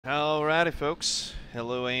Howdy folks,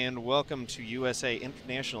 hello and welcome to USA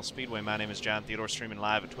International Speedway. My name is John Theodore, streaming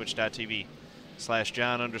live at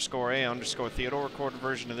twitch.tv/John_A_Theodore. Recorded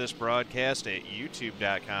version of this broadcast at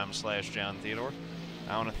youtube.com/John Theodore.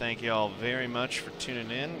 I want to thank you all very much for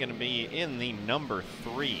tuning in. Going to be in the number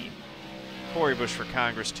 3 Corey Bush for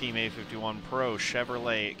Congress Team A51 Pro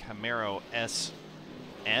Chevrolet Camaro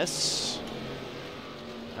SS.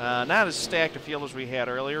 Not as stacked a field as we had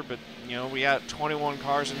earlier, but you know, we got 21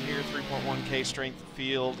 cars in here, 3.1K strength of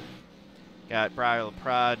field. Got Briar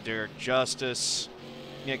LaPradd, Derek Justis,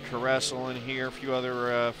 Nick Coressel in here, a few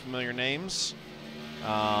other familiar names.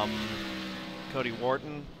 Corey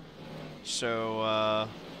Wharton. So,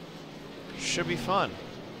 should be fun.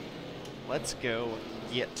 Let's go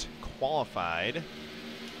get qualified.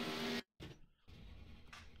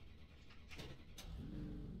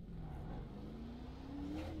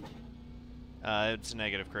 It's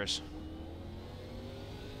negative, Chris.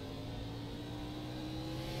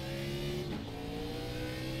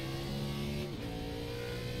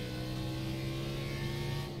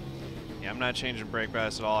 Yeah, I'm not changing brake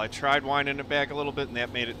pads at all. I tried winding it back a little bit, and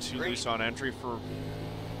that made it too loose on entry for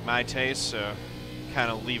my taste, so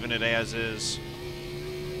kind of leaving it as is.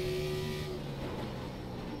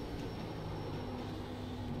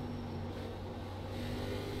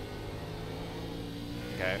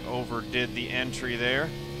 Okay, overdid the entry there.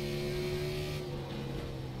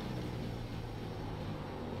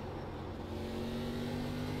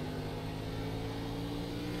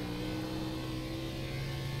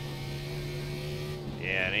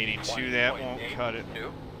 Yeah, an 82, that won't cut it.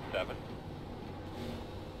 7.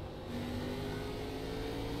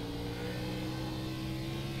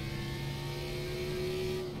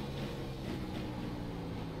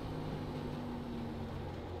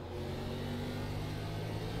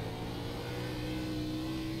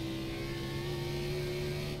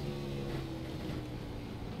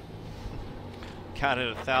 Got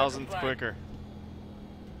it 1,000th quicker.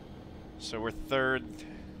 So we're third.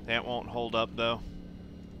 That won't hold up though.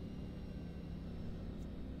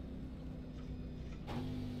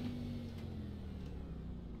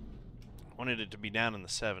 Wanted it to be down in the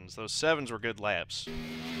 7s. Those 7s were good laps.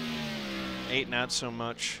 8 not so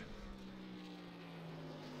much.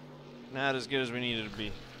 Not as good as we needed to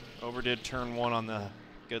be. Overdid turn 1 on the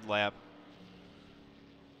good lap.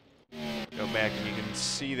 Go back and you can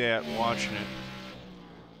see that watching it.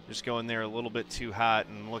 Just going there a little bit too hot,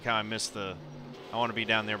 and look how I missed the... I want to be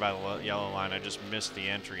down there by the yellow line. I just missed the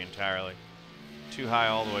entry entirely. Too high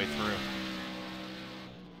all the way through.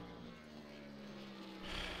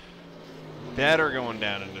 Better going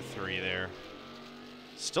down into 3 there.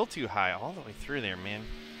 Still too high all the way through there, man.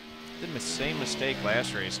 Did the same mistake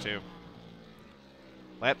last race, too.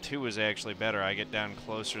 Lap 2 was actually better. I get down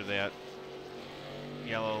closer to that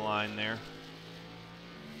yellow line there.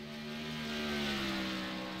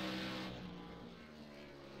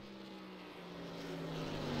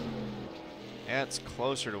 That's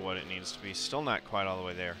closer to what it needs to be. Still not quite all the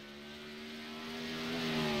way there.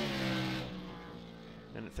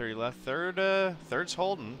 Minute 30 left. Third's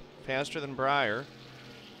holding. Faster than Briar.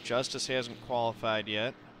 Justis hasn't qualified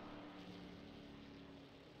yet.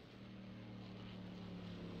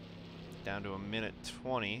 Down to a minute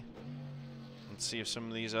 20. Let's see if some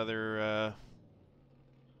of these other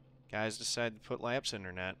guys decide to put laps in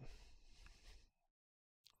or not.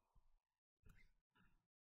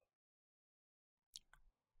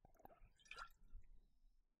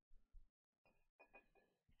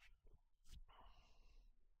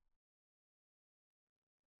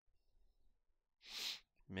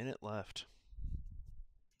 Minute left.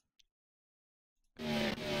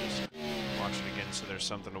 Just watch it again so there's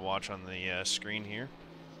something to watch on the screen here.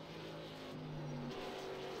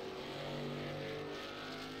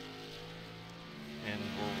 And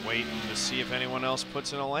we're waiting to see if anyone else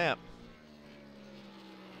puts in a lap.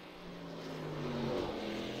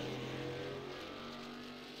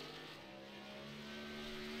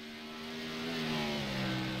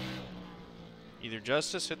 Either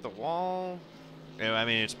Justis hit the wall. I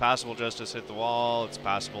mean, it's possible Justis hit the wall. It's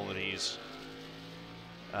possible that he's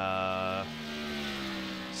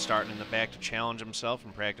starting in the back to challenge himself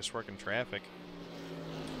and practice working traffic.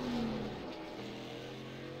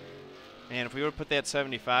 Man, if we would have put that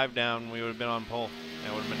 75 down, we would have been on pole.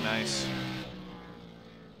 That would have been nice.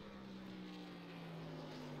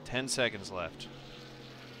 10 seconds left.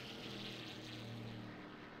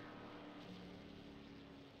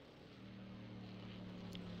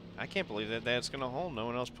 I can't believe that that's going to hold. No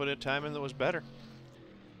one else put a time in that was better.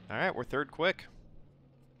 All right, we're third quick.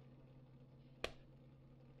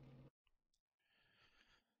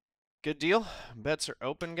 Good deal. Bets are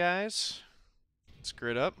open, guys. Let's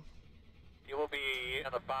grid up. You will be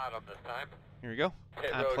at the bottom this time. Here we go.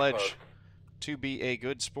 I pledge to be a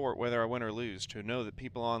good sport, whether I win or lose, to know that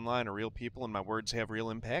people online are real people and my words have real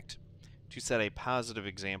impact, to set a positive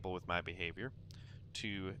example with my behavior,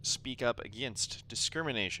 to speak up against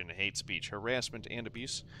discrimination, hate speech, harassment, and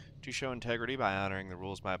abuse, to show integrity by honoring the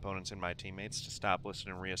rules of my opponents and my teammates, to stop, listen,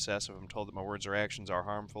 and reassess if I'm told that my words or actions are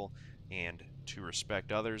harmful, and to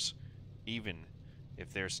respect others, even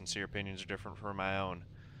if their sincere opinions are different from my own.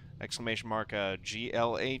 Exclamation mark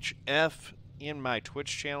GLHF in my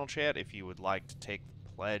Twitch channel chat if you would like to take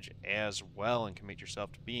the pledge as well and commit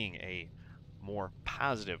yourself to being a more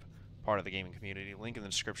positive part of the gaming community. Link in the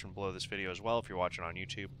description below this video as well if you're watching on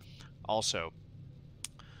YouTube. Also,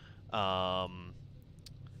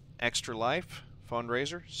 Extra Life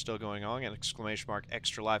fundraiser still going on, and exclamation mark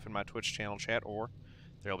Extra Life in my Twitch channel chat, or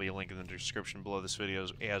there'll be a link in the description below this video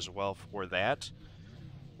as well for that.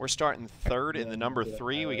 We're starting third in the number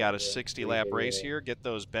 3. We got a 60-lap race here. Get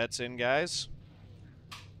those bets in, guys.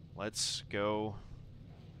 Let's go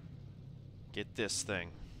get this thing.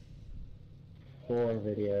 4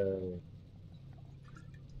 videos.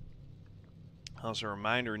 Also, a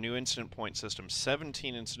reminder, new incident point system.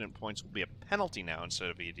 17 incident points will be a penalty now instead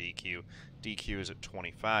of a DQ. DQ is at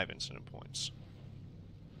 25 incident points.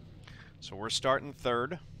 So we're starting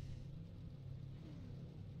third.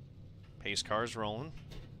 Pace car's rolling.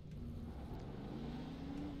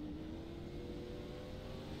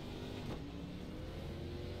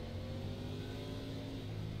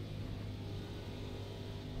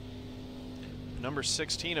 Number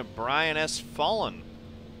 16 of Bryan S Fallen.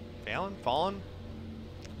 Fallen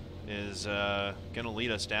is going to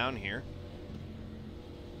lead us down here.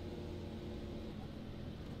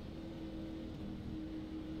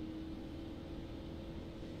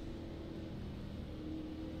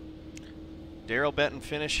 Daryl Benton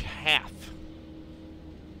finish half.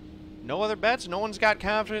 No other bets? No one's got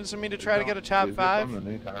confidence in me to try to get a top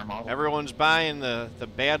 5? Everyone's buying the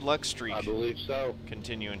bad luck streak. I believe so.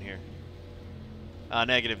 Continuing here.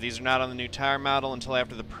 Negative. These are not on the new tire model until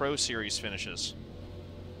after the Pro Series finishes.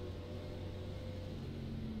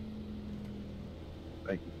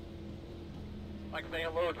 Thank you. I'd like to say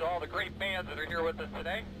hello to all the great fans that are here with us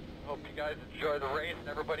today. Hope you guys enjoy the race and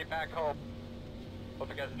everybody back home. Hope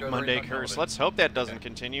you guys enjoy the Monday race. curse. Let's hope that doesn't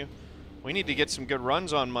continue. We need to get some good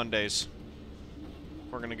runs on Mondays.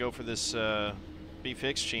 We're going to go for this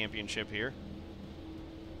B-Fix championship here.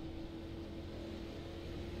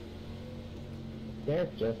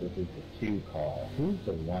 Derek Justis is the 2 car. Who's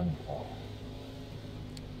the 1 car?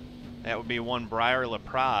 That would be one Briar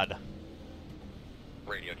LaPradd.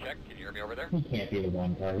 Radio check. Can you hear me over there? He can't be the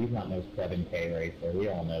 1 car. He's not no 7K racer. We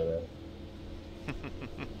all know that.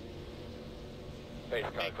 Base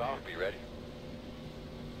car's off. Be ready.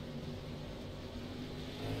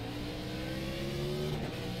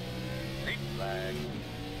 Green flag.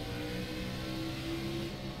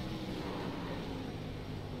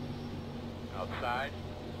 Outside,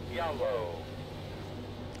 yellow.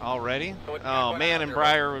 Already? So Oh man, and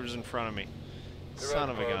Briar was in front of me.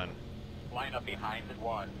 Son of a gun. Line up behind at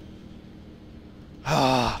 1.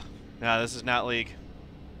 Ah, no, this is not league.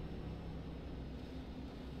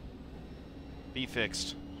 Be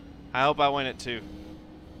fixed. I hope I win it too.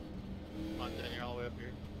 Monday, you're all the way up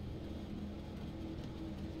here.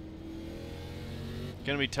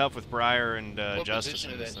 Gonna be tough with Briar and What Justis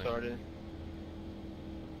position in did this they thing. start in?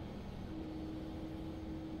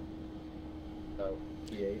 So,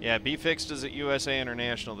 Yeah, B Fixed is at USA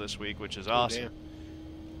International this week, which is awesome. Damn.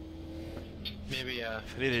 Maybe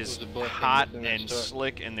But it is was a blessing hot within that and start.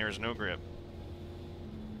 slick, and there's no grip.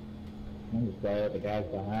 I'm just glad that the guys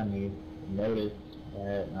behind me noticed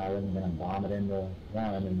that I wasn't going to bomb it in the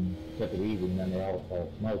run and took it easy, and then they all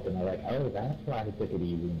started smoking. They're like, oh, that's why he took it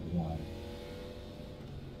easy into one.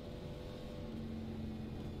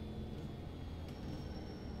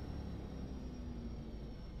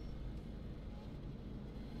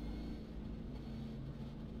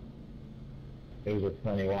 It was just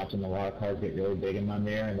funny watching the wild cars get really big in my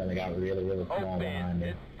mirror, and then they got really, really small behind Open. me.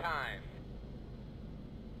 It's time.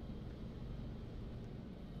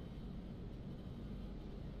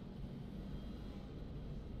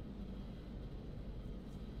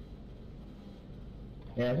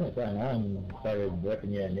 Yeah, I was going on and started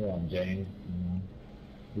ripping you a new one, James. You know,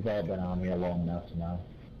 you've all been on me long enough to know.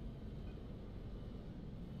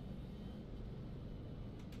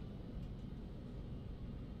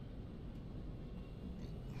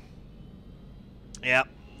 Yeah,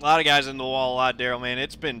 a lot of guys in the wall, a lot, Daryl, man.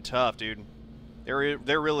 It's been tough, dude.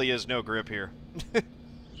 There really is no grip here.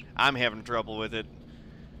 I'm having trouble with it.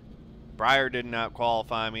 Briar did not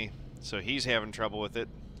qualify me, so he's having trouble with it.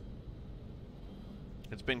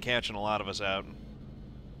 It's been catching a lot of us out.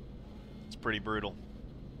 It's pretty brutal.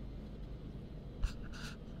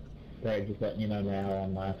 Greg, just letting you know now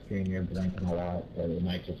on my screen you're blinking a lot, so it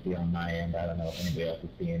might just be on my end. I don't know if anybody else is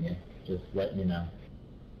seeing you. Just letting you know.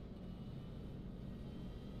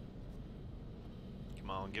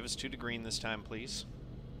 Come on, give us 2 to green this time, please.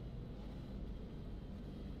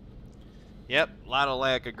 Yep, a lot of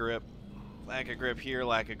lack of grip. Lack of grip here,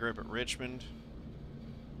 lack of grip at Richmond.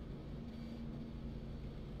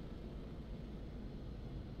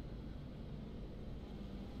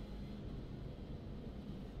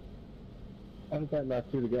 How does that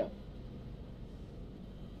last 2 to go?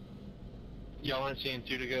 Y'all aren't seeing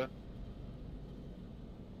 2 to go?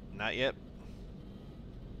 Not yet.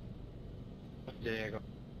 There you go.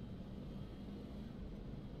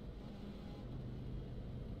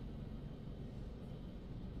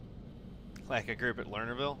 Lack of grip at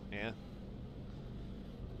Lernerville, yeah.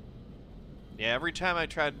 Yeah, every time I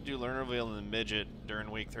tried to do Lernerville in the midget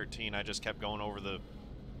during week 13, I just kept going over the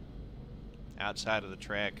outside of the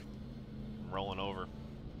track, rolling over.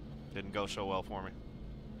 Didn't go so well for me.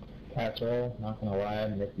 Patrol, not gonna lie, I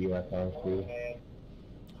missed USRC.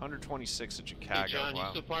 126 at Chicago. Hey John, wow. you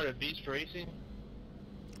still part of Beast Racing?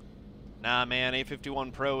 Nah, man,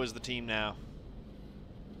 A51 Pro is the team now.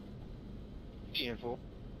 The info.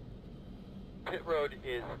 Pit road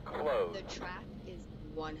is closed. The track is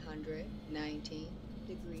 119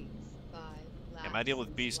 degrees, 5 laps. Yeah, my deal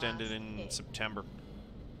with Beast last ended in hit. September.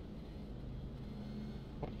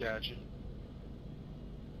 Gotcha.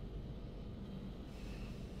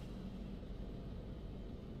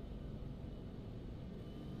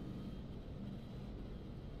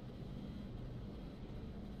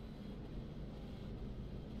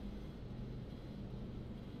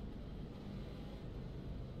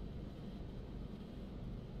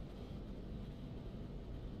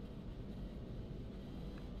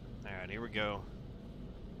 Alright, here we go.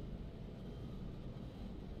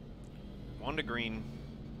 1 to green.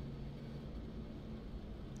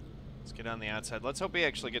 Let's get on the outside. Let's hope we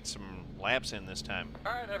actually get some laps in this time.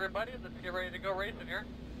 All right, everybody, let's get ready to go racing here.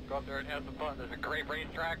 Go up there and have some fun. There's a great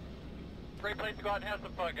racetrack. Great place to go out and have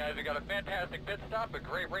some fun, guys. We got a fantastic pit stop, a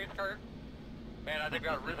great race car. Man, I think we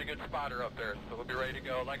got a really good spotter up there, so we'll be ready to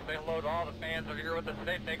go. I'd like to say hello to all the fans that are here with us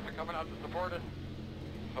today. Thanks for coming out to support us.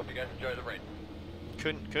 Hope you guys enjoy the race.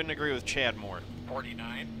 Couldn't agree with Chad more. 49.2.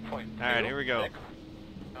 All right, here we go.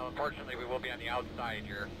 Now, unfortunately, we will be on the outside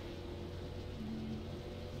here.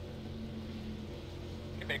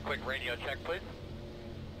 Give me a quick radio check, please.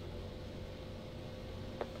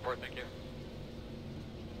 Report, thank you.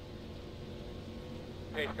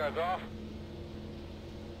 Pace cars off.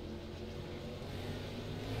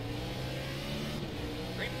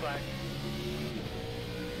 Green flag.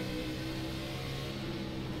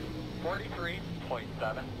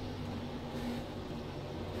 43.7.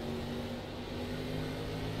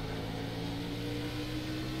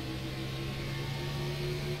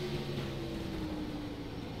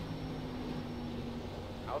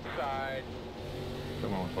 Outside.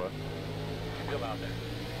 Come on, Fluff. Still out there.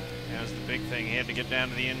 That was the big thing. He had to get down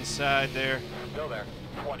to the inside there. Still there.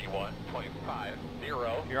 21.50.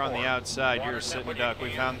 You're on the outside. You're a sitting duck. We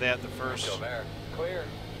found that the first. Still there. Clear.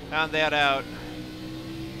 Found that out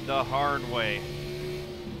the hard way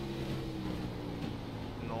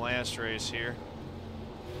in the last race here.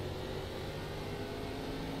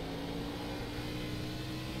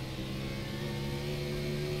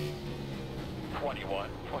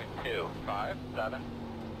 .257.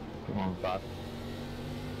 Come on, Fox.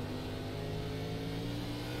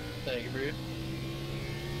 Thank you, Bruce.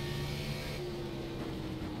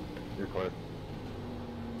 You're close.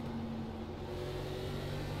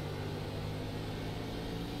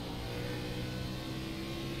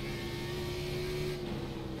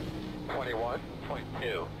 .256.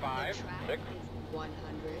 The track is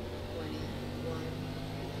 121.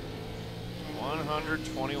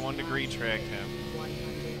 121 degree track temp.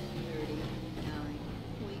 139.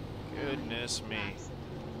 Goodness me.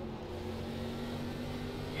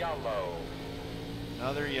 Yellow.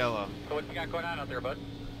 Another yellow. So what you got going on out there, bud?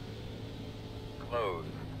 Closed.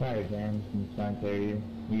 Sorry, James, I'm trying to hear you.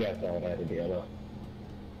 You guys all had to deal with.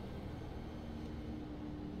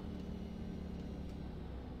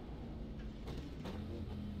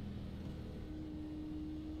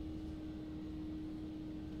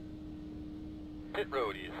 Pit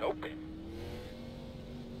road is open.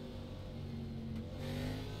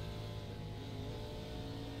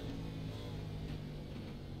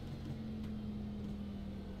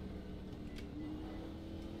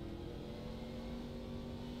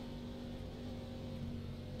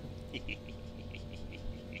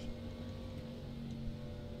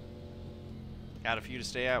 Got a few to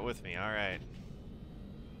stay out with me. All right.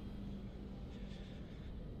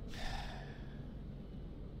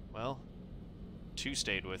 Well, 2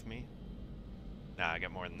 stayed with me. Nah, I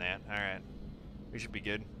got more than that. All right. We should be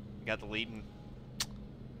good. Got the lead.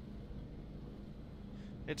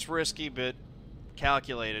 It's risky, but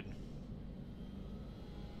calculated.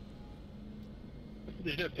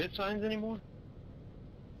 There's no pit signs anymore?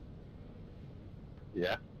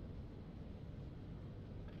 Yeah.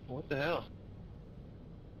 What the hell?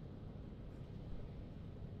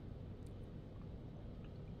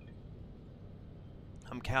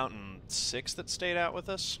 I'm counting 6 that stayed out with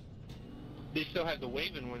us. They still have the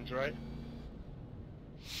waving ones, right?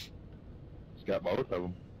 It's got both of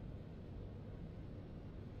them.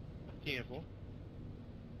 Beautiful.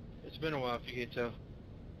 It's been a while, if you can tell.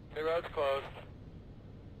 The road's closed.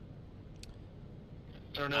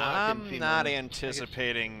 I don't know. I couldn't I'm see not mine.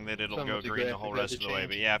 anticipating that it'll some go with the green the graphic whole got rest to of the way. change.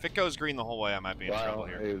 But yeah, if it goes green the whole way, I might be in trouble Well,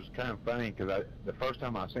 here. it was kind of funny because the first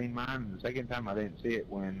time I seen mine, and the second time I didn't see it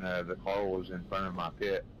when the car was in front of my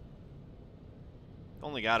pit.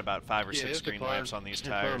 Only got about 5 or Yeah, 6 there's a green car laps on these in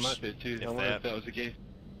front of tires. my pit, too. if I wonder that. if that was the case.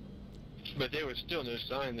 But there was still no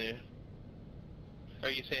sign there. Are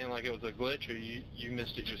you saying like it was a glitch, or you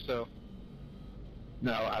missed it yourself?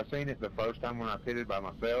 No, I seen it the first time when I pitted by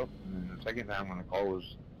myself, and then the second time when the car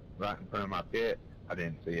was right in front of my pit, I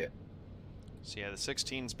didn't see it. So yeah, the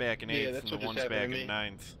 16's back in Yeah, 8th, that's and the what 1's just back happened to in me.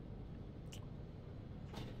 9th.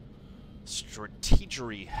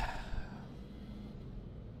 Strategery.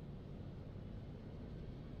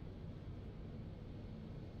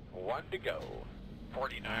 One to go.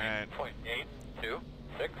 49.826.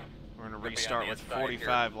 We're going to Could be on restart the with inside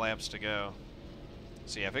 45 laps to go.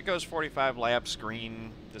 So yeah, if it goes 45 laps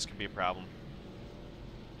green, this could be a problem.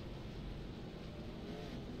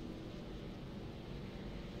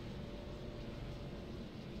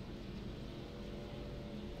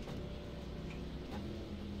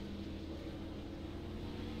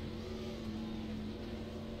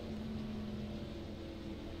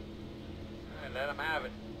 And let them have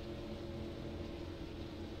it.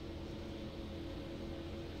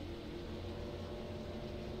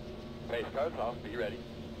 Pace car's off. Be ready.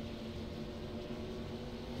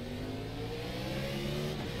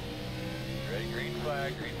 Ready? Green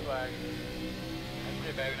flag. Green flag. That's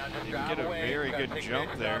it, baby. Now just Didn't drive get a away. very You gotta good take jump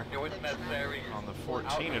pictures there out, do what's necessary. on the 14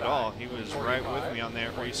 at Outside. all. He was right with me on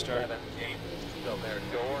that 45, restart. 47, 8, still there.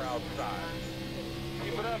 Door outside.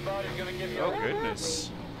 Keep it up, bud. He's gonna give you Oh a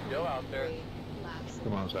goodness. Still out there. Laps.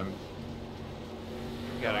 Come on, son.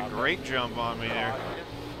 Got a great jump on me there.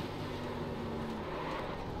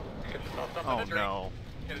 Get yourself something Oh to drink. no.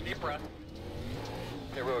 Get a deep breath.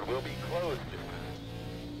 The road will be closed.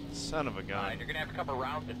 Son of a 9. gun. You're gonna have to come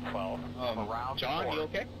around at 12. Around John, 4. you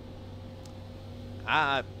okay?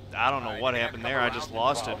 I don't know Alright, what you're gonna happened have to there. I come just around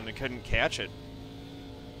lost at it 12. and I couldn't catch it.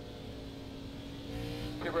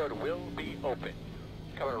 The road will be open.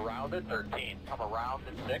 Come around at 13. Come around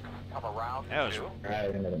at 6. Come around That at was 2. I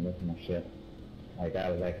ended up missing my shit. Like,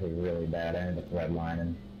 I was actually really bad. I ended up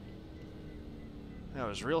redlining. That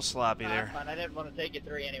was real sloppy there. Fine. I didn't want to take it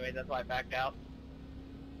 3 anyway, that's why I backed out.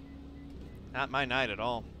 Not my night at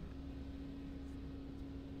all.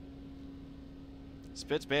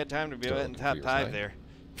 Spit's bad time to be in top 5 there.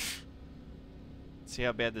 See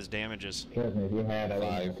how bad this damage is. Trust me, if you had a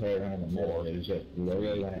lot of repair in the middle, it was just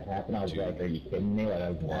literally when it happened, I was like, are you kidding me? Like, I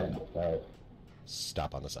was mad at myself.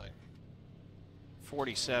 Stop on the sign.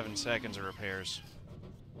 47 seconds of repairs.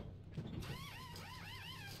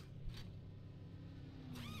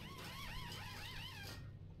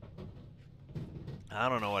 I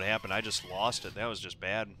don't know what happened. I just lost it. That was just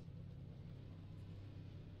bad.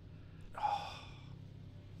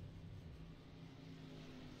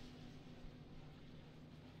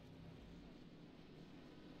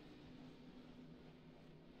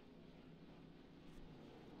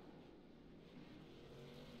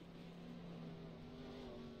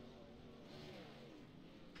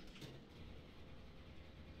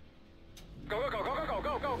 Go, go, go, go, go,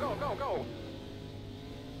 go, go, go, go, go.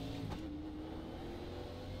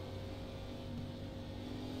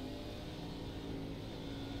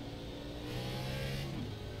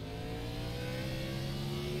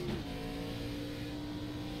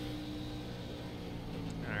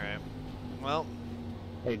 Alright. Well,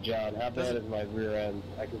 Hey John, how bad is my rear end?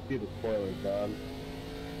 I can see the spoilers gone.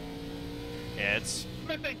 yeah, it's...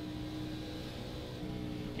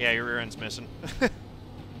 Yeah, your rear end's missing.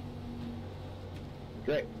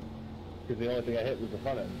 Great. Because the only thing I hit was the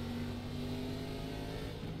front end.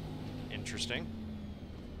 Interesting.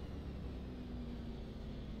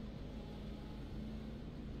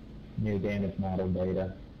 new damage model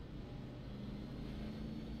data.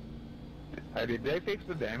 Hey, did they fix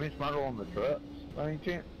the damage model on the trucks by any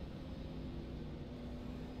chance?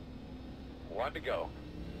 1 to go.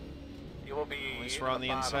 You will be. At least we're on the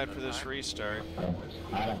inside for this restart. I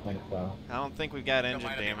don't think so. I don't think we've got engine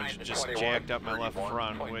damage. It just jacked up my left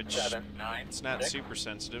front, which it's not 6. super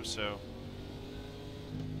sensitive, so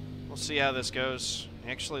we'll see how this goes.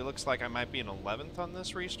 Actually, looks like I might be in 11th on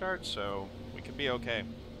this restart, so we could be okay.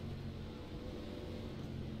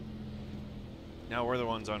 Now we're the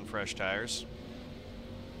ones on fresh tires.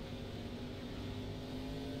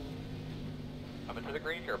 I'm into the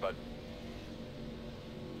green here, bud.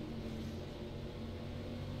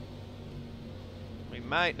 We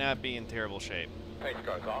might not be in terrible shape. Pace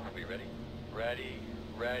cars off. Be ready. Ready.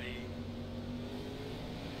 Ready.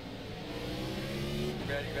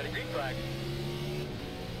 Ready. Ready. Green flag.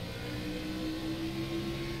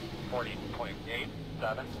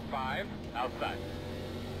 40.875. Outside.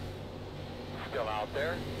 Still out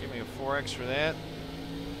there. Give me a 4X for that.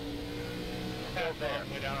 Pass there.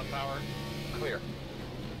 Way down on power. Clear.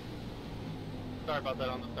 Sorry about that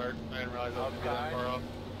on the start. I didn't realize I was going to be that far off.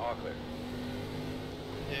 All clear.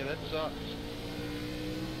 Yeah, that sucks.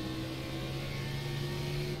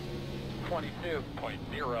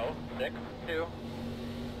 22.062.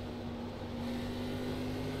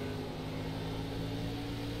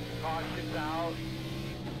 Caution's out.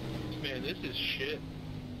 Man, this is shit.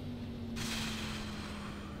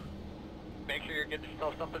 Make sure you're getting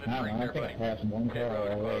yourself something to I don't drink know, I there, think buddy. I passed one car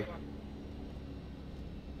already.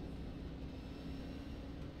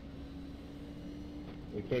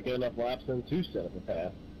 We can't get enough laps in to set up a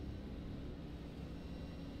pass.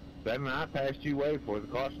 Seven, I passed you way before the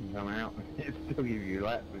caution come out. It still give you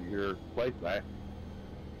laps with your place back.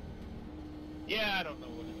 Yeah, I don't know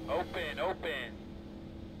what it is. Open.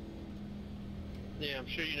 Yeah, I'm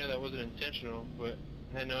sure you know that wasn't intentional, but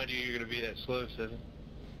I had no idea you were going to be that slow, Seven.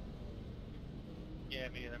 Yeah,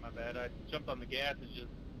 me either, my bad. I jumped on the gas and just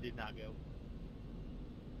did not go.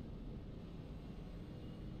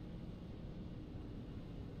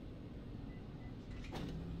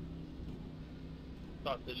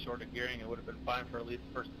 Thought this short of gearing, it would have been fine for at least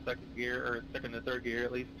first and second gear, or second and third gear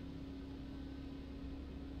at least.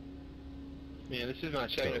 Man, this is my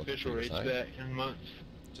second official race back in months.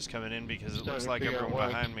 Just coming in because it Starting looks to like figure out everyone why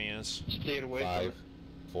behind me is. Stayed away from 5, it.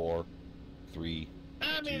 4, 3,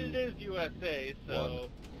 I mean, it is USA, so...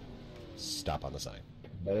 stop on the sign.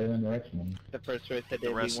 Better than Richmond. The first race I did,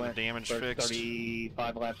 The rest we of the went damage first fixed.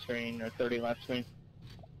 35 lap screen, or 30 lap screen.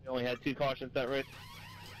 We only had 2 cautions that race.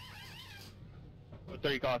 Or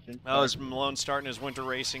 30 cautions. Oh, is Malone starting his winter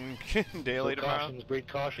racing daily So tomorrow? cautions breed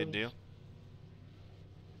cautions. Good deal.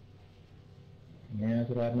 Yeah, that's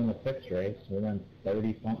what happened in the fixed race. We went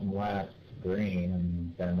 30-something laps green,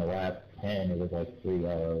 and then in the last 10, it was like 3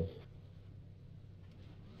 yellows.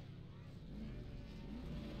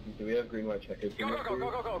 Do we have green light checkers? Go.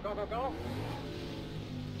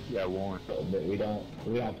 Yeah, one. But we don't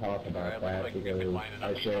talk about that because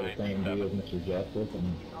I share the same view as Mr. Justice,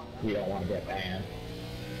 and we don't want to get banned.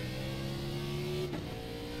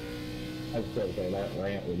 I'd still say that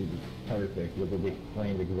rant would be perfect because it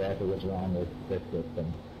explains exactly what's wrong with this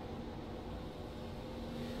system.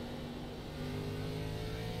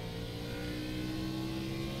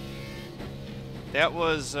 That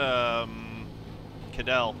was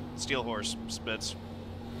Cadell, Steel Horse, Spitz.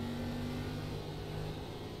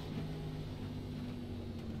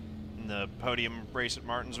 In the podium race at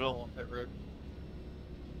Martinsville. Pit road.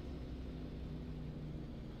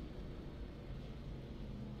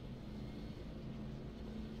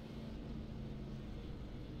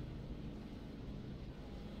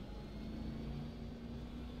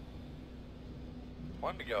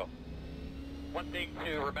 One to go. One thing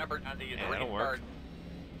to remember on the that'll work.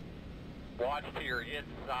 watch to your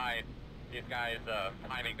inside. These guys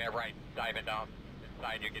timing that right, diving down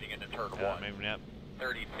inside you, getting into turn 1. Maybe not.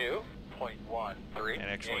 32.13. It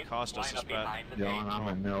actually cost us a spot. John, I'm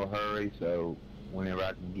in no hurry, so whenever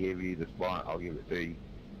I can give you the spot, I'll give it to you.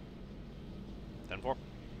 10-4.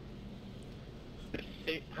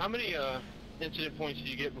 Hey, how many incident points do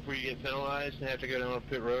you get before you get penalized and have to go down a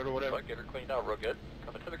pit road or whatever? Get her cleaned out real good.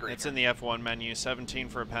 Coming to the green. It's in the F1 menu. 17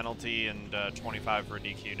 for a penalty and 25 for a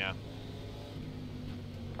DQ now.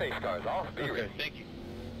 Pace cars off. Be Okay, ready. thank you.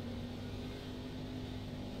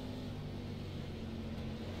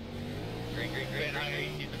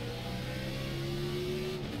 Green.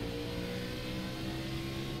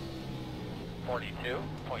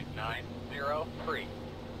 42.903.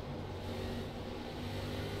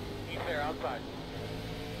 He's there outside.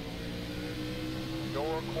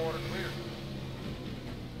 Door quarter clear.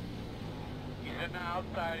 in the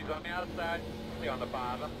outside, he's on the outside. Stay on the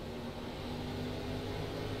bottom.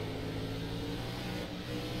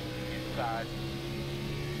 Inside.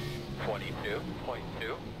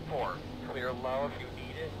 22.24. Clear low if you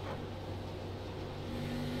need it.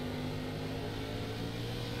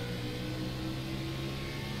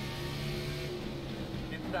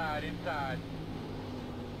 Inside, inside.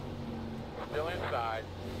 Still inside.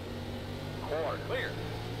 Core, clear.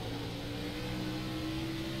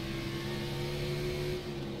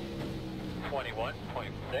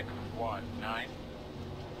 .619.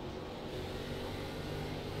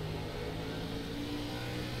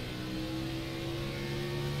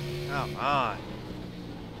 Come on.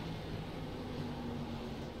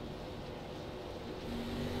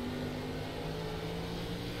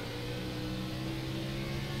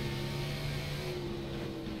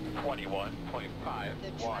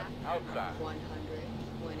 .51 outside.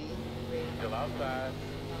 123. Still outside.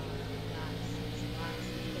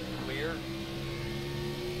 Clear.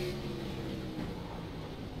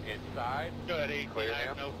 Inside. Go ahead, 18. Clear I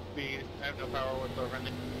have now. no speed. I have no power whatsoever.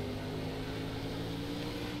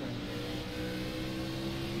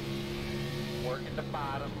 Working the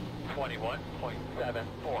bottom.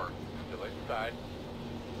 21.74. Still inside.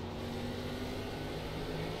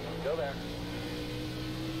 Still there.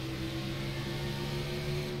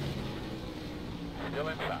 Still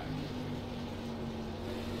inside.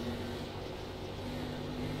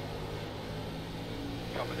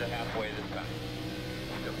 Coming to halfway this time.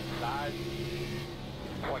 Still inside.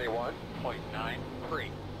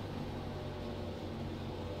 21.93.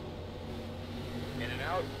 In and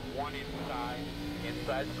out. One inside.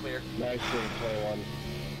 Inside's clear. Nice shooting, 21.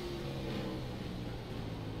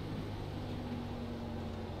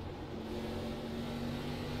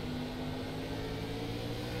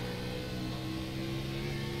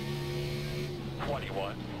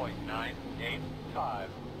 .985.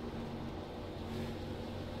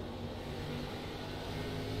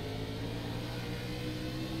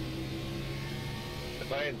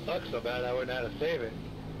 If I didn't suck so bad, I wouldn't know how to save it.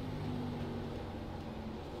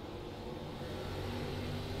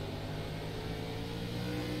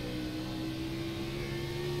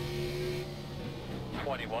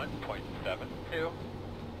 .71.72.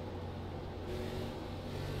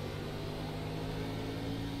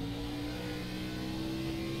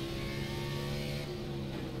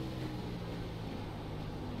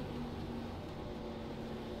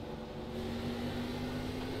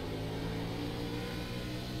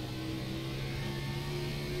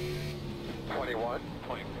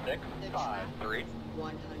 The track is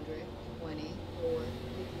 124 degrees.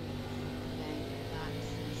 Bank laps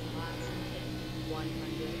slots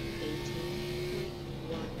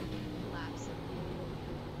 118.1 laps of fuel.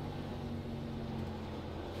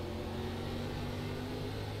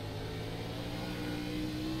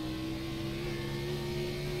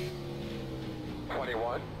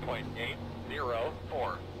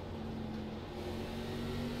 21.804.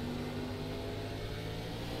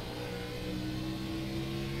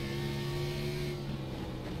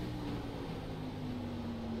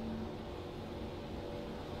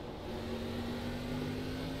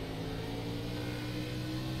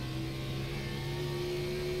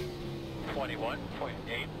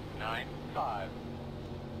 .895.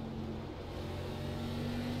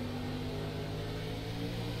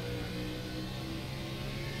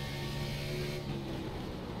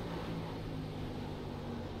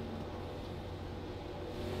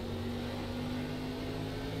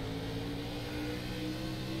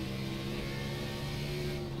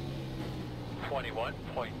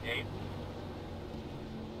 .8.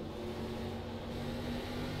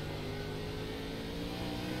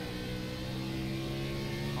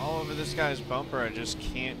 All over this guy's bumper, I just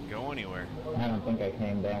can't go anywhere. I don't think I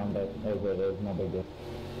came down, but as it is, no big deal.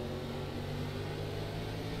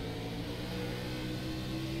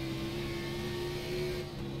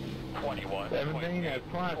 $17, that's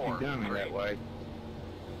twice you've done me that way.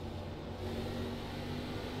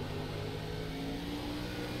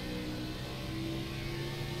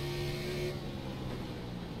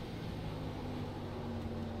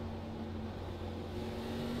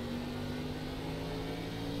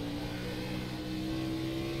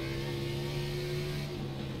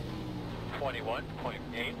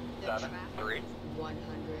 The track is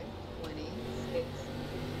 126 degrees.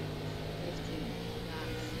 15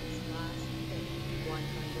 laps slots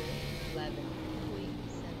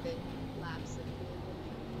 111.7 laps of fuel.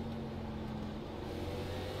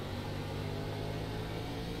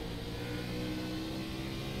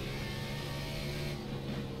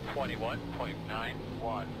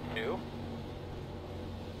 21.912.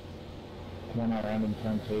 One around in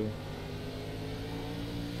turn 2.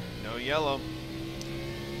 No yellow.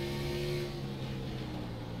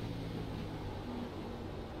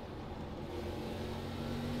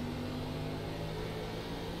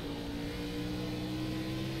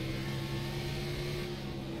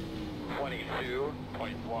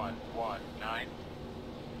 .119.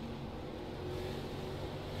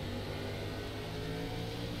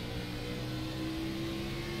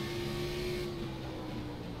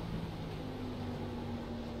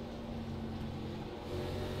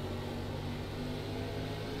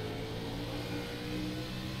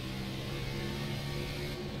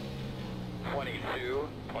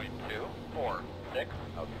 .246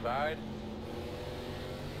 outside.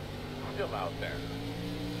 Still out there.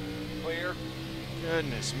 Clear.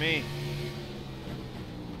 Goodness me.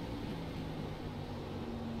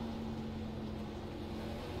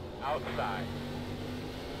 Outside.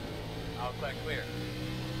 Outside clear.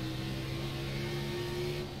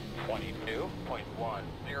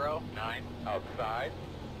 22.109 outside.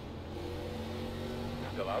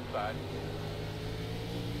 Still outside.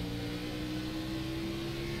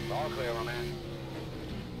 All clear, my man.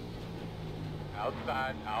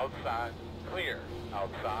 Outside, outside, clear.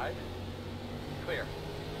 Outside, clear.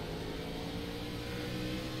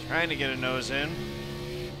 Trying to get a nose in.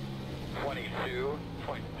 22.071.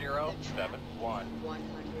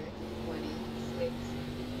 126. 20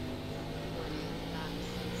 laps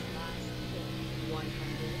since last hit.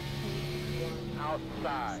 100.1.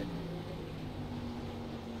 Outside.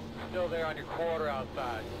 Still there on your quarter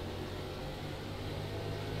outside.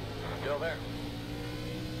 Still there.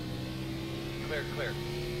 Clear, clear.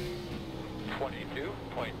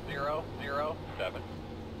 22.007.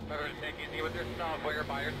 Remember to take it easy with yourself while you're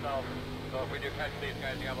by yourself. So if we do catch these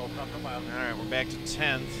guys, you have a little something left. Alright, we're back to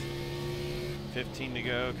 10th. 15 to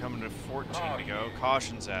go, coming to 14 to go.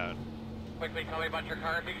 Caution's out. Quickly tell me about your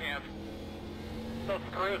car if you can. Those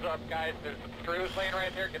screws up, guys. There's some screws laying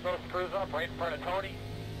right there. Get those screws up right in front of Tony.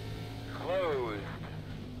 Closed.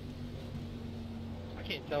 I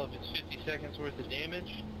can't tell if it's 50 seconds worth of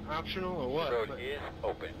damage, optional or what. Road is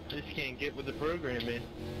open. Just can't get with the program, man.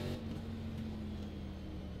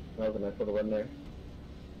 That was a nice little run there.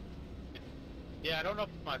 Yeah, I don't know if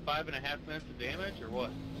it's my 5.5 minutes of damage or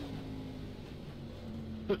what.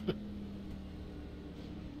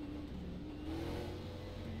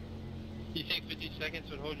 You think 50 seconds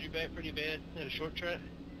would hold you back pretty bad at a short track?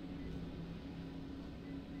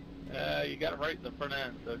 You got it right in the front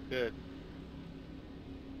end, so good.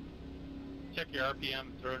 Check your RPM,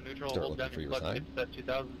 throw neutral, Start hold down looking your for your clutch, sign. hit that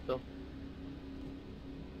 2000 still.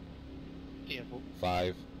 Cancel.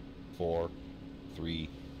 5, 4, 3,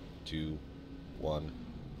 2, 1.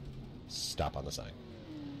 Stop on the sign.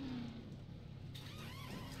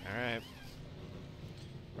 Alright.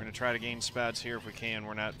 We're going to try to gain spots here if we can.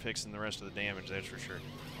 We're not fixing the rest of the damage, that's for sure.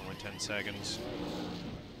 Only 10 seconds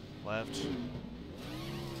left.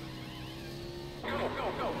 Go,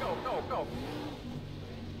 go, go, go, go, go.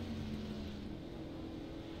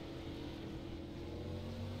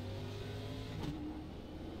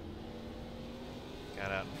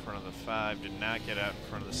 Got out in front of the 5, did not get out in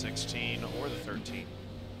front of the 16 or the 13.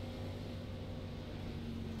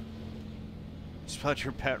 Spelled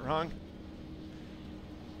your pet wrong?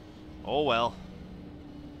 Oh well.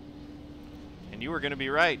 And you were going to be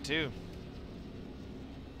right, too.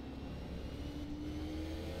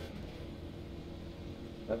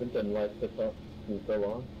 I haven't done live pit-stop in so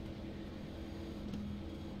long.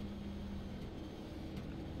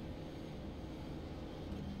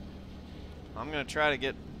 I'm going to try to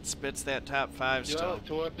get spits that top 5 You still. all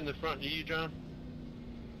tore up in the front, do you, John?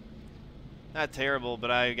 Not terrible,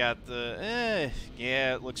 but I got the,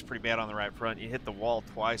 yeah, it looks pretty bad on the right front. You hit the wall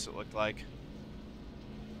twice, it looked like.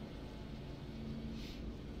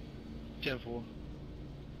 10-4.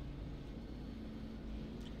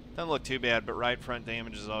 Doesn't look too bad, but right front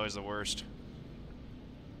damage is always the worst.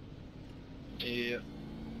 Yeah.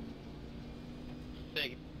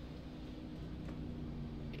 Take it.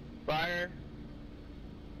 Fire.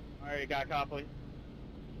 Alright, you got a copy?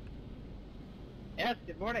 Yes,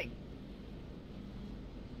 good morning.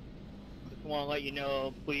 Just want to let you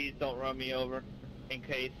know, please don't run me over in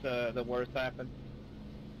case the worst happens.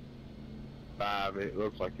 5, it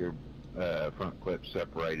looks like your front clip's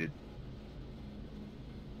separated.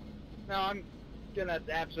 No, I'm gonna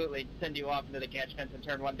absolutely send you off into the catch fence in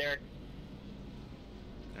turn 1, Derek.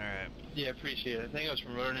 Alright. Yeah, appreciate it. I think I was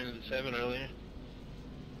from running into the 7 earlier.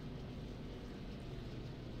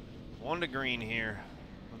 1 to green here.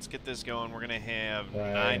 Let's get this going. We're going to have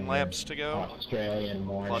Right, 9 laps to go, Australian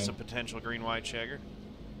morning. plus a potential green-white checker.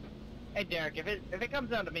 Hey, Derek, if it comes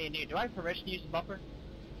down to me and you, do I have permission to use the bumper?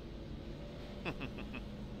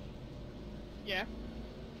 Yeah.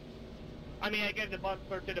 I mean, I gave the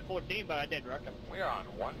bumper to the 14, but I did wreck him. We are on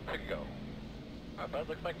 1 to go. Bud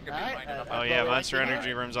looks like you're Alright, lining up. Oh yeah, Monster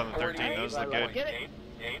Energy rims on the 13. Those look good. Get it.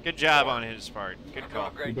 Good job on his part. Good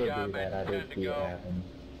call. He Great did job, do that. man. I did 10 to see it go. happen.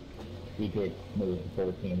 He did move the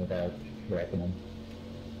 14 without wrecking him.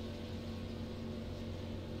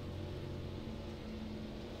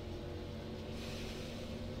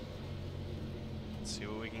 Let's see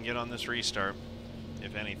what we can get on this restart,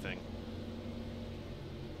 if anything.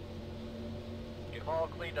 Get them all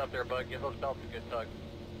cleaned up there, bud. Give those belts a good tug.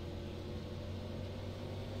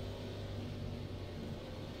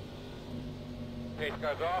 Pace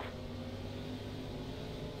cars off.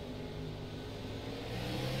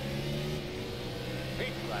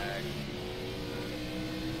 Speed flag.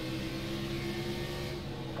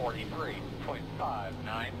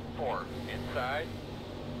 43.594. Inside.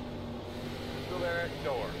 Still there at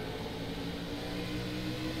door.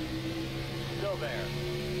 Still there.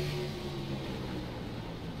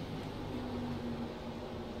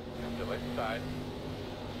 Still inside.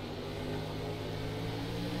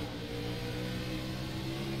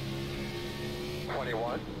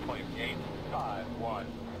 .851.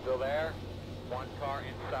 Still there. One car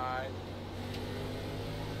inside.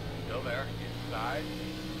 Still there. Inside.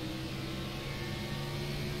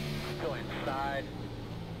 Still inside.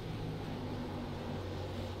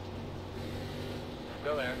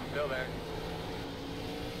 Still there. Still there.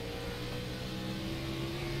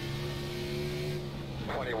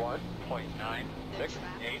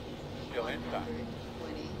 .968. Still inside.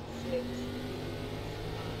 26.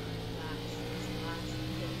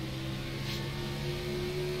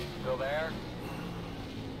 Still there.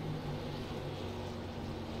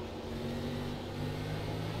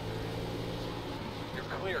 You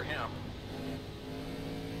clear him.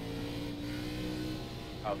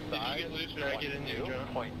 Outside. Did you get loose or I get in there, John?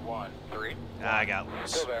 2.13. I got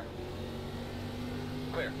loose. Still there.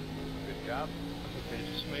 Clear. Good job. Okay,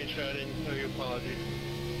 just made sure I didn't know your apology.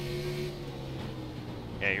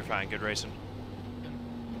 Yeah, you're fine. Good racing.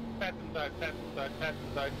 Pass inside, pass inside, pass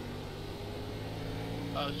inside.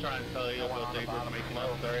 I was trying to tell you about they were making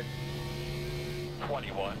up, sorry.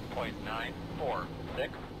 21.946.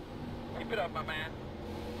 Keep it up, my man.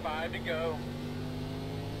 5 to go.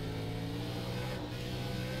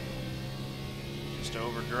 Just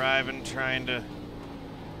over driving, trying to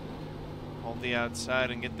hold the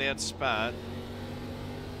outside and get that spot.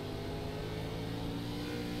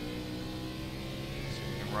 So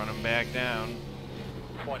we can run him back down.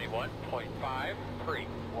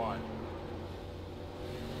 21.531.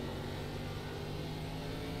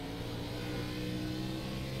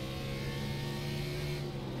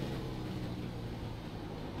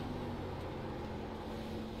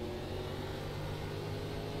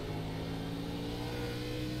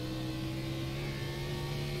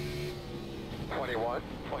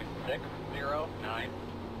 .609.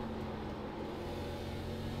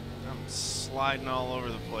 I'm sliding all over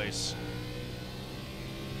the place.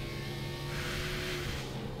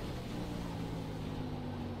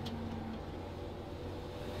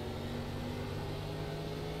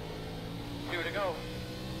 Two to go.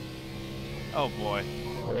 Oh boy.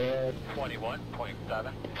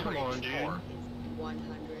 21.7. Come on, dude.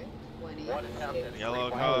 120. Yellow I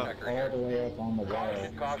car. was all the way up on the wall,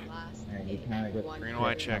 and he kind of just Green,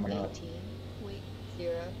 white checker. coming up. 18.0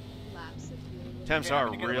 laps of fuel. Temps are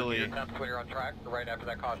really, Temps when you're on track, right after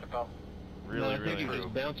that caution fell. No, I think really he was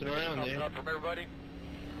rude. bouncing around Thumbs there. up from everybody.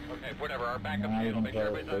 Okay, whatever. Our backup Not channel. even Make sure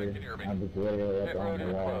close, everybody dude. can hear me. I'm just literally Pit up on road the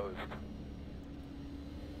is wall. closed.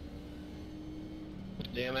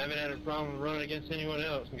 Damn, I haven't had a problem running against anyone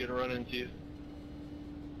else and get a run into you.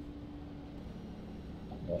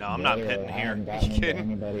 No, I'm not pitting I here. haven't You gotten into kidding?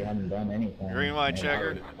 anybody, I haven't done anything. Green, white And I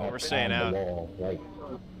checker. was We're up staying on out. the wall, like,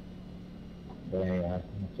 but anyway,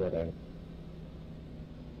 that's whatever.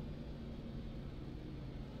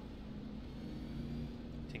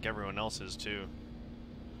 I think everyone else is too.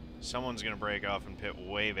 Someone's gonna break off and pit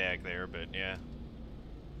way back there, but yeah.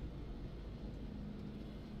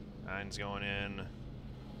 9's going in.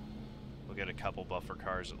 We'll get a couple buffer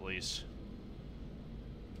cars at least.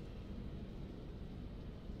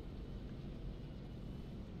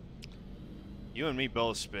 You and me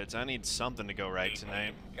both, Spitz. I need something to go right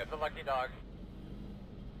tonight. Got some lucky dogs.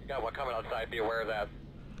 You got one coming outside. Be aware of that.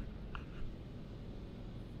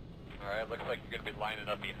 All right. Looks like you're going to be lining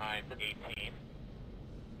up behind 18.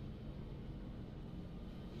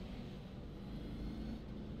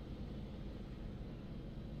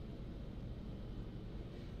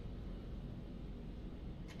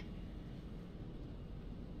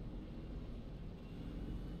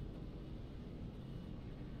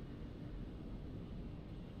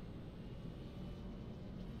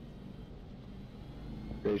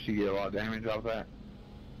 Did she get a lot of damage off that?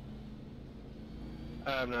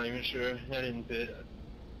 I'm not even sure. I didn't pit.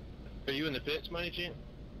 Are you in the pits, Money Chan?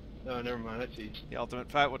 No, never mind. That's easy. The Ultimate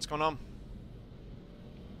Fight, what's going on?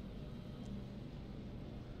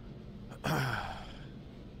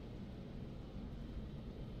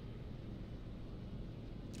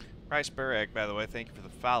 Bryce Barrack, by the way, thank you for the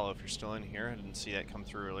follow if you're still in here. I didn't see that come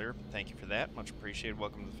through earlier. Thank you for that. Much appreciated.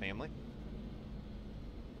 Welcome to the family.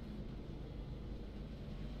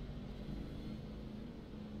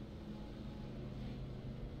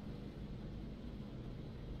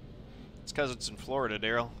 It's because it's in Florida,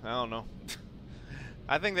 Daryl. I don't know.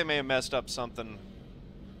 I think they may have messed up something.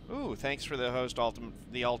 Ooh, thanks for the host,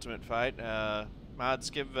 the Ultimate Fight. Mods,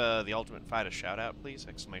 give the Ultimate Fight a shout out, please.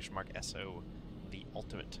 Exclamation mark SO, the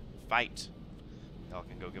Ultimate Fight. Y'all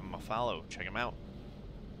can go give him a follow. Check him out.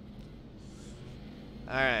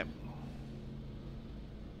 All right.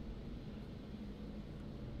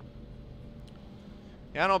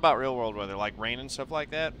 Yeah, I don't know about real world weather, like rain and stuff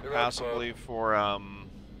like that. Possibly for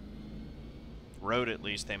road, at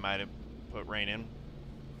least they might have put rain in.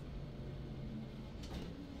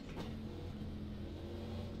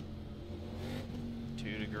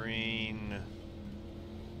 Two to green.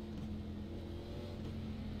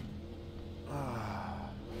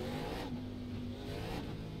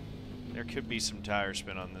 There could be some tire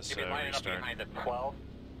spin on this restart. Behind the 12.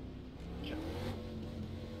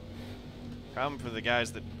 Problem for the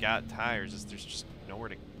guys that got tires is there's just nowhere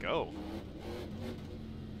to go.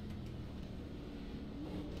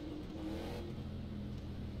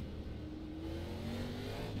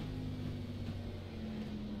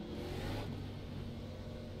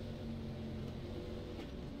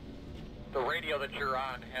 The radio that you're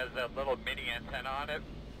on has that little mini antenna on it.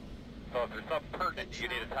 So if there's something pertinent you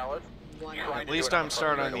need to tell us, At least I'm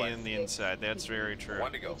starting on the inside. That's very true.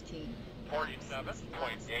 1 to go.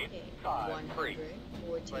 47.853.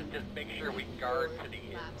 Let's just make sure we guard to the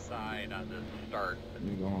inside on this start.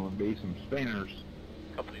 There's going to be some spinners.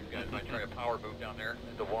 A couple of these guys might try a power move down there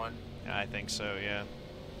into 1. I think so, yeah.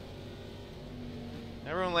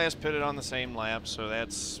 Everyone last pitted on the same lap, so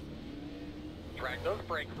that's... Drag those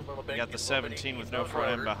brakes a little bit. We got the 17 with no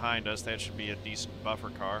front end behind us. That should be a decent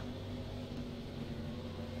buffer car.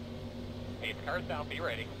 8 cars down, be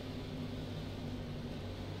ready.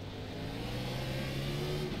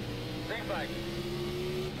 Green flag.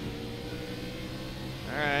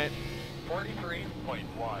 Alright.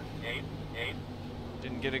 43.188.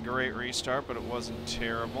 Didn't get a great restart, but it wasn't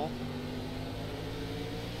terrible.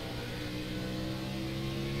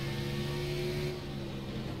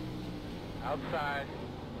 Outside.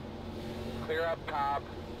 Clear up top.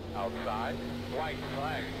 Outside. White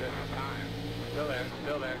flag this time. Still there,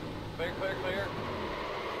 still there. Clear, clear, clear.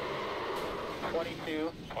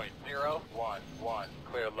 22.011.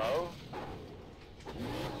 Clear low.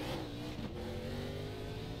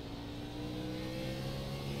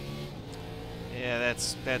 Yeah,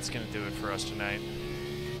 that's gonna do it for us tonight.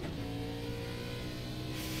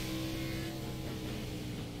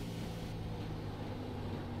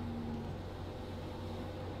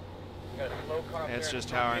 That's just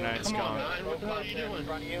how our night's going. What the hell are you doing? In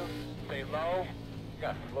front of you. Stay low. You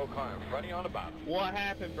got a slow car in front of you on the bottom. What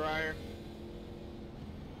happened, Briar?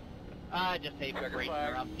 I just hate racing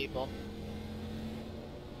around people.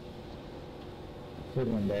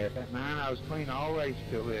 Good one there. That 9, I was clean all race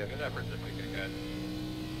till this. Good effort this weekend, guys.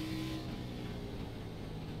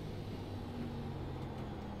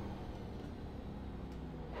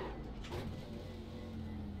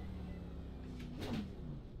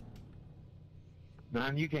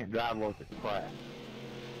 Man, you can't drive worth a crap.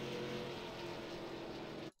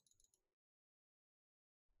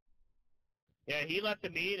 Yeah, he left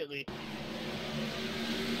immediately.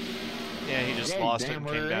 Yeah, he just lost it and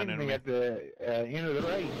came down into me. At the end of the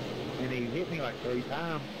race, and he hit me like 3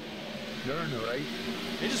 times during the race.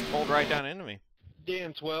 He just pulled right down into me.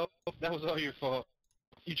 Damn, 12. That was all your fault.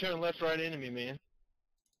 You turned left right into me, man.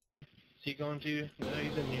 Is he going to? No,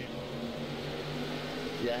 he's in here.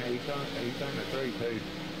 Yeah, he's on the 3 too.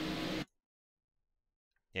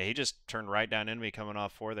 Yeah, he just turned right down into me coming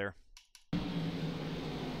off 4 there.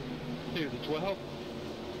 Dude, the 12?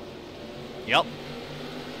 Yep.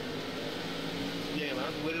 Damn, I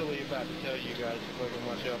was literally about to tell you guys to fucking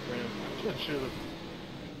watch out for him. I'm sure.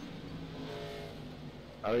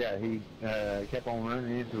 Oh yeah, he kept on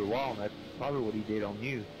running into the wall, and that's probably what he did on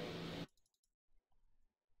you.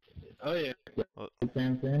 Oh yeah.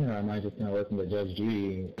 Samson, or am I just going to listen to Judge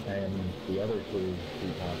Judy and the other 2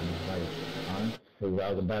 keep talking? Like, because I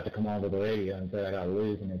was about to come on to the radio and say I got to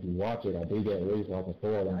lose, and if you watch it, I do get loose off the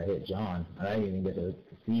floor, then I hit John. I didn't even get to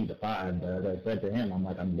see the 5, but as I said to him, I'm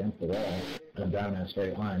like, I'm against the wall. I'm driving in a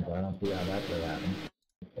straight line, so I don't see how that could happen.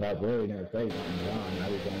 But I was really going to say something wrong. I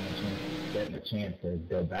was getting a chance to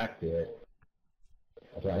go back to it.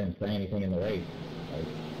 That's why I didn't say anything in the race. Like,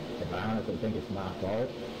 if I honestly think it's my fault,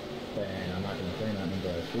 then I'm not going to say nothing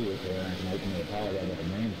until I see it, so then I can openly apologize at the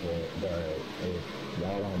man for it. But if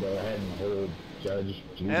y'all want to go ahead and hold Judge...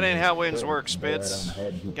 That ain't how wins work, Spitz.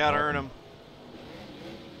 Gotta earn them.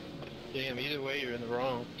 Damn, either way, you're in the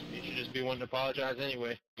wrong. You should just be wanting to apologize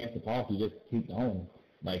anyway. Chance to talk, you just keep going.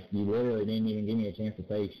 Like, you literally didn't even give me a chance to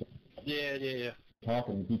say shit. Yeah.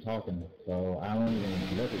 Keep talking. So I don't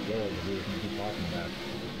even look at yours if you keep talking about it.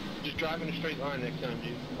 Just drive in a straight line next time,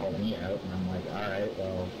 dude. Called me out, and I'm like, alright,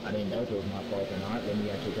 well, I didn't know if it was my fault or not. Let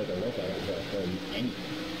me actually take a look at it before I say anything.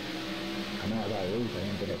 I know I got loose, I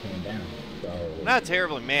didn't think I came down. So, not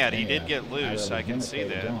terribly mad. He anyway, did get loose. I can see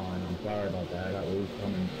that. John, I'm sorry about that. I got loose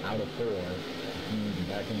coming out of 4. And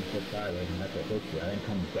back in flip sideways, and that's what hit you. I didn't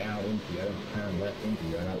come down into you. I didn't turn left into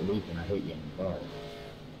you. I got loose and I hit you in the car.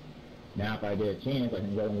 Now, if I get a chance, I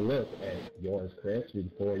can go and look at yours, Chris,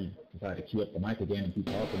 before you decide to cue up the mic again and keep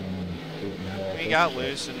talking. And he got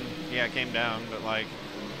loose and, yeah, came down, but, like,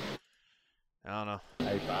 I don't know.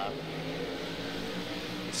 Hey, Bob.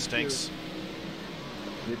 It stinks.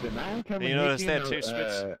 Did the 9 come you notice that too,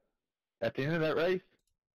 Spitz? At the end of that race?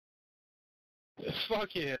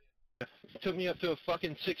 Fuck yeah. It took me up to a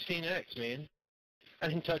fucking 16X, man. I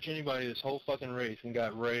didn't touch anybody this whole fucking race and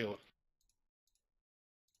got railed.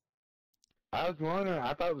 I was wondering,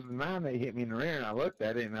 I thought it was the 9 that hit me in the rear, and I looked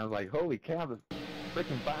at it, and I was like, holy cow, the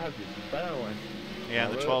freaking 5 is barreling. Yeah,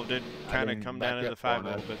 the 12 did kind of come down into the 5 a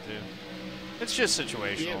little bit, too. It's just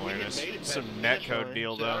situational awareness. It's some netcode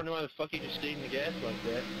deal, so though. I don't know why the fuck he just stayed in the gas like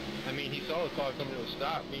that. I mean, he saw the car coming to a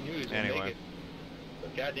stop. He knew he was going to make it.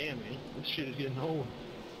 But goddamn, man, this shit is getting old.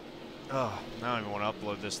 Oh, now I don't even want to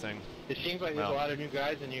upload this thing. It seems like there's a lot of new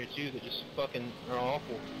guys in here, too, that just fucking are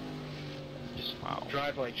awful. Just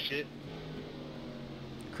drive like shit.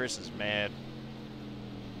 Chris is mad.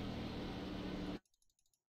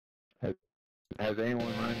 Has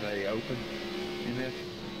anyone run the open in this?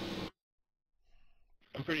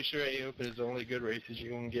 I'm pretty sure A Open is the only good races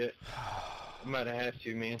you're going to get. I might have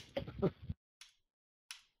to, man.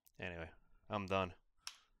 Anyway, I'm done.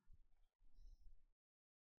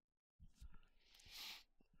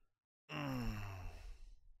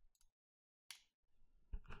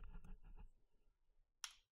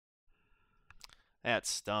 That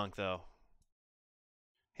stunk, though.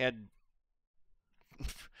 Had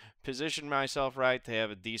positioned myself right to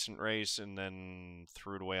have a decent race and then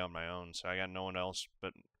threw it away on my own. So I got no one else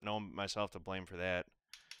but myself to blame for that.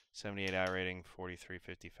 78 iRating,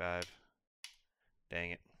 43.55.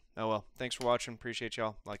 Dang it. Oh well, thanks for watching. Appreciate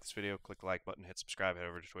y'all. Like this video, click the like button, hit subscribe, head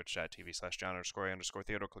over to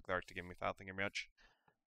twitch.tv/John_A_Theodore. Click the art to give me a file. Thank you very much.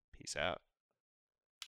 Peace out.